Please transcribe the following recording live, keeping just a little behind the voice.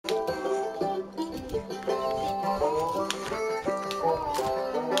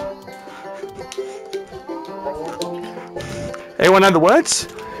Anyone know the words?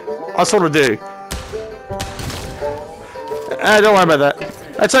 I sort of do. Don't worry about that.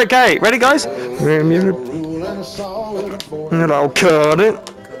 That's okay. Ready, guys? And I'll cut it.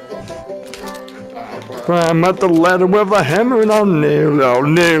 Climb up the ladder with a hammer and I'll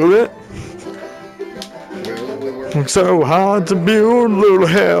nail it. It's so hard to build a little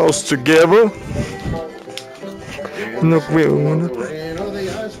house together. Look,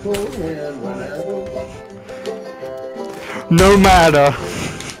 no matter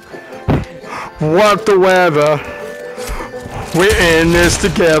what the weather, we're in this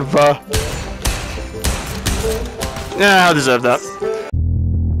together. Yeah, I deserve that.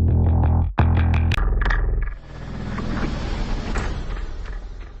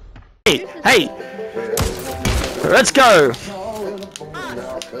 Hey! Let's go!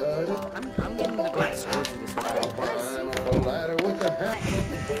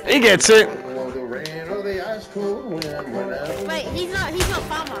 He gets it. Wait, he's not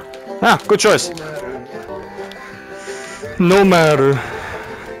farmer. Ah, good choice. No matter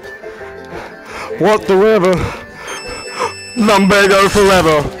what the weather, lumbago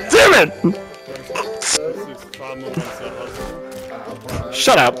forever. Damn it!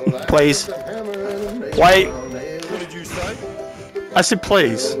 Shut up, please. Wait. What did you say? I said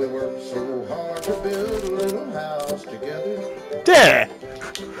please. There.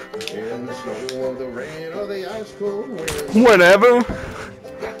 Whatever.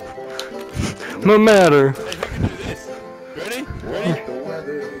 No matter. Ready? Ready?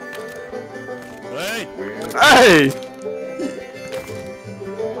 Hey!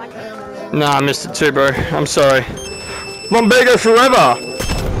 Nah, I missed it too, bro. I'm sorry. Lumbago forever!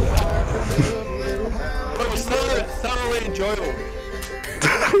 But it was thoroughly enjoyable.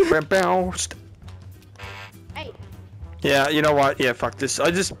 Hey. Yeah, you know what? Yeah, fuck this.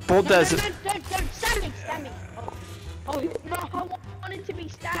 I just bought that as a... Don't, stab me. Oh, no, I wanted to be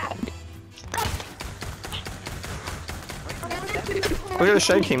stabbed. I gotta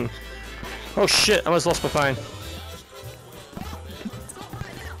shake him. Oh shit, I almost lost my phone.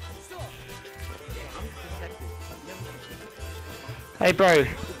 Hey bro,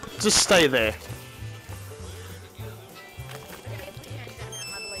 just stay there.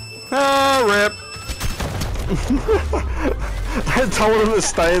 Oh, rip. I told him to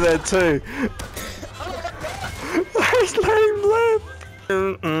stay there too. His name left.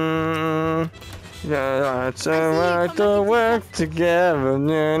 Yeah, it's alright to work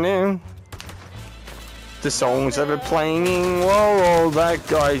together. The songs that are playing. Whoa, that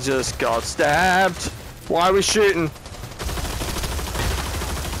guy just got stabbed. Why are we shooting?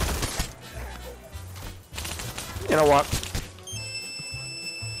 You know what?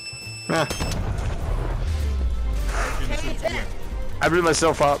 Nah. I blew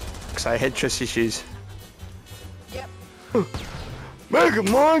myself up because I had trust issues. Yep. Make it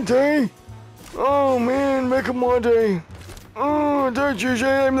my day! Oh man, make it my day! Oh, don't you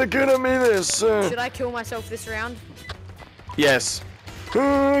aim the gun at me this! Should I kill myself this round? Yes.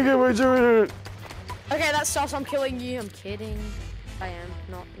 Okay, we're doing it. Okay, that starts. I'm killing you. I'm kidding. I am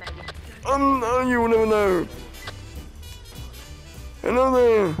not. Maybe. You will never know.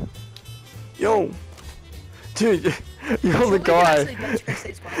 Another. Yo. Dude, you're the guy.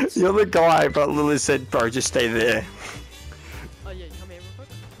 You're the guy, but Lily said, bro, just stay there. Oh yeah, come here real quick.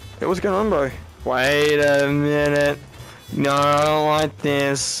 Hey, what's going on, bro? Wait a minute. No, I don't like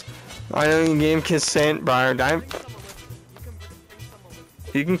this. I don't give consent, bro. Don't.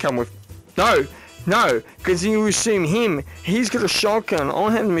 You can come with. No, because you assume him. He's got a shotgun.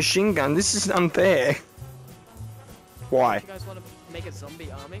 I have a machine gun. This is unfair. Why? You guys want to make a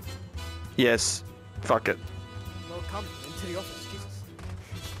zombie army? Yes. Fuck it. Well, come into the office, Jesus.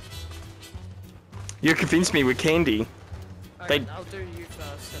 You convinced me with candy. Okay, I'll do you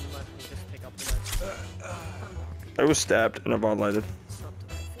first and let me just pick up the rest. I was stabbed and I violated.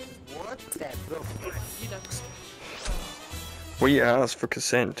 What? You don't. We asked for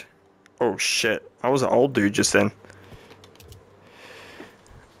consent. Oh shit. I was an old dude just then.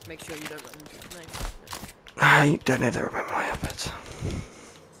 Make sure you don't run into the knife. I don't ever remember my habits.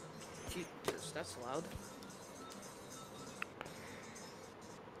 Jesus, that's loud.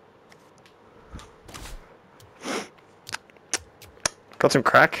 Got some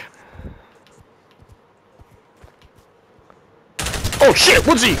crack. Oh shit,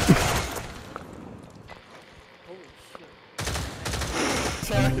 what's he?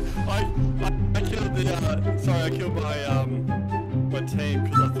 I killed the, sorry, I killed my team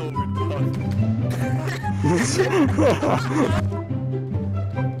because I thought we'd won.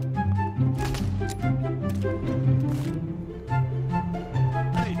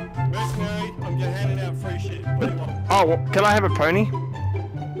 Hey, mercenary, I'm handing out free shit. What do you want? Oh, can I have a pony?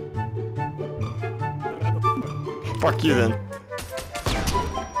 Fuck you then.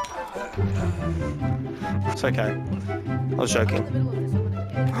 It's okay. I was joking.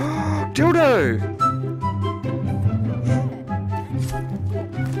 Dildo!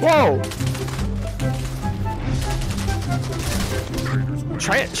 Whoa!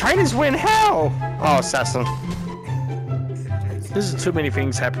 Trainers win how? Oh, assassin. There's too many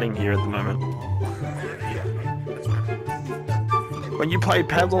things happening here at the moment. When you play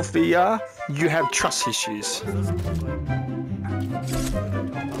PAVLOV VR, you have trust issues.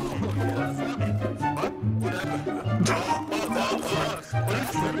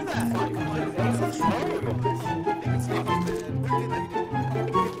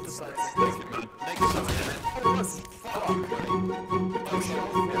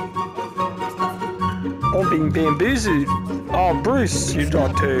 I'm being bamboozled. Oh, Bruce, you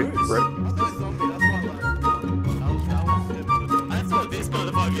died too.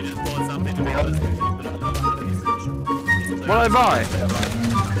 What did I buy?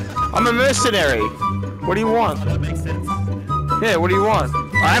 I'm a mercenary. What do you want? Yeah, what do you want?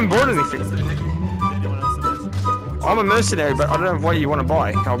 I haven't bought anything. I'm a mercenary, but I don't know what you want to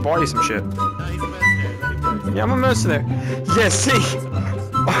buy. I'll buy you some shit. Yeah, I'm a mercenary. Yeah, see?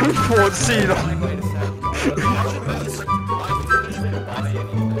 I bought Cena.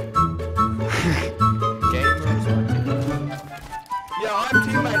 Yeah, I'm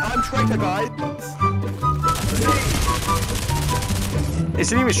teammate. I'm traitor, guys. His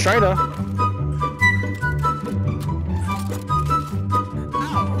name is Trader.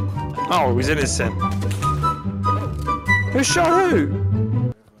 Oh, he was innocent. Who shot who?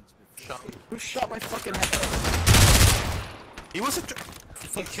 Who shot my fucking head? He was a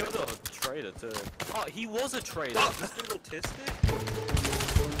He killed a traitor too. Oh, he was a traitor. This dude autistic?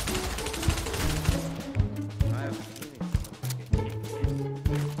 I have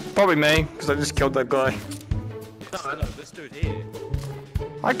Probably me, because I just killed that guy. no, this dude here.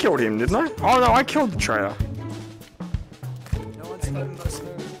 I killed him, didn't I? Oh no, I killed the traitor. No one's home this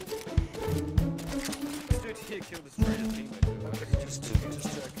dude here killed his traitor teammate. Just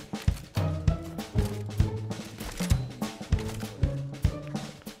check.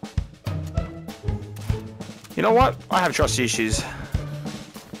 You know what? I have trust issues.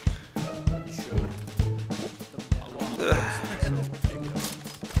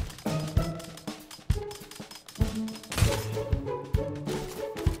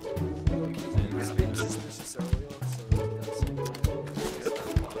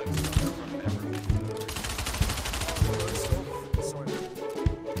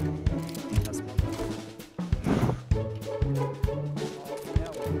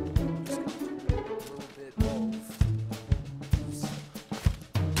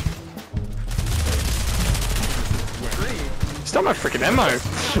 Still no freaking ammo.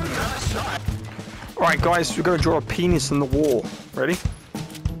 Alright guys, we're gonna draw a penis in the wall. Ready?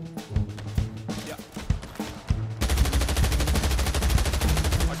 Yeah.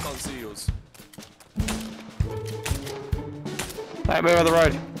 I can't see yours. Hey, move out of the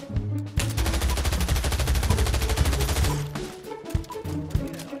road.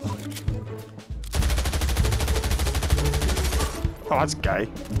 Oh, that's gay.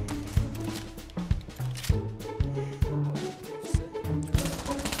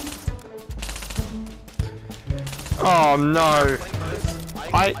 Oh no.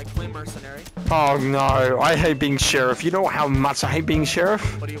 I claim mercenary. Oh no. I hate being sheriff. You know how much I hate being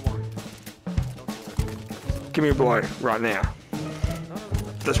sheriff? What do you want? Give me a blow right now.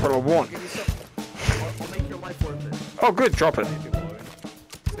 That's what I want. I'll make your life worth it. Oh good, drop it.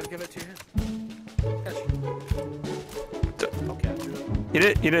 Just gonna give it to you.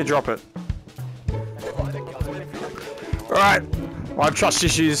 Okay. You did drop it. Alright. Well, I have trust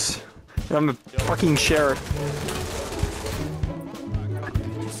issues. I'm a fucking sheriff.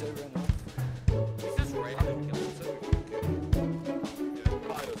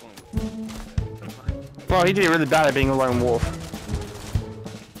 Well, he did really bad at being a lone wolf.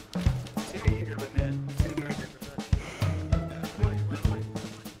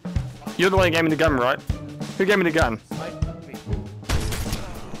 You're the one who gave me the gun, right? Who gave me the gun?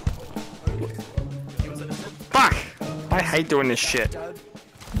 Fuck! I hate doing this shit.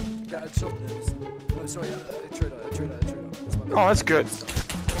 Oh, that's good.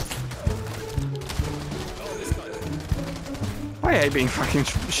 I hate being fucking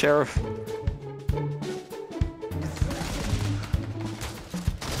sheriff.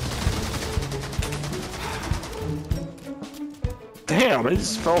 Damn, it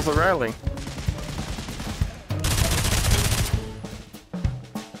just fell off the railing.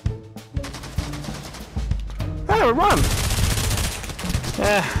 him, run him!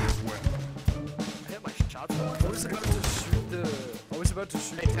 Yeah. I hit my shots. I was about to shoot the. I was about to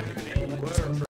shoot the.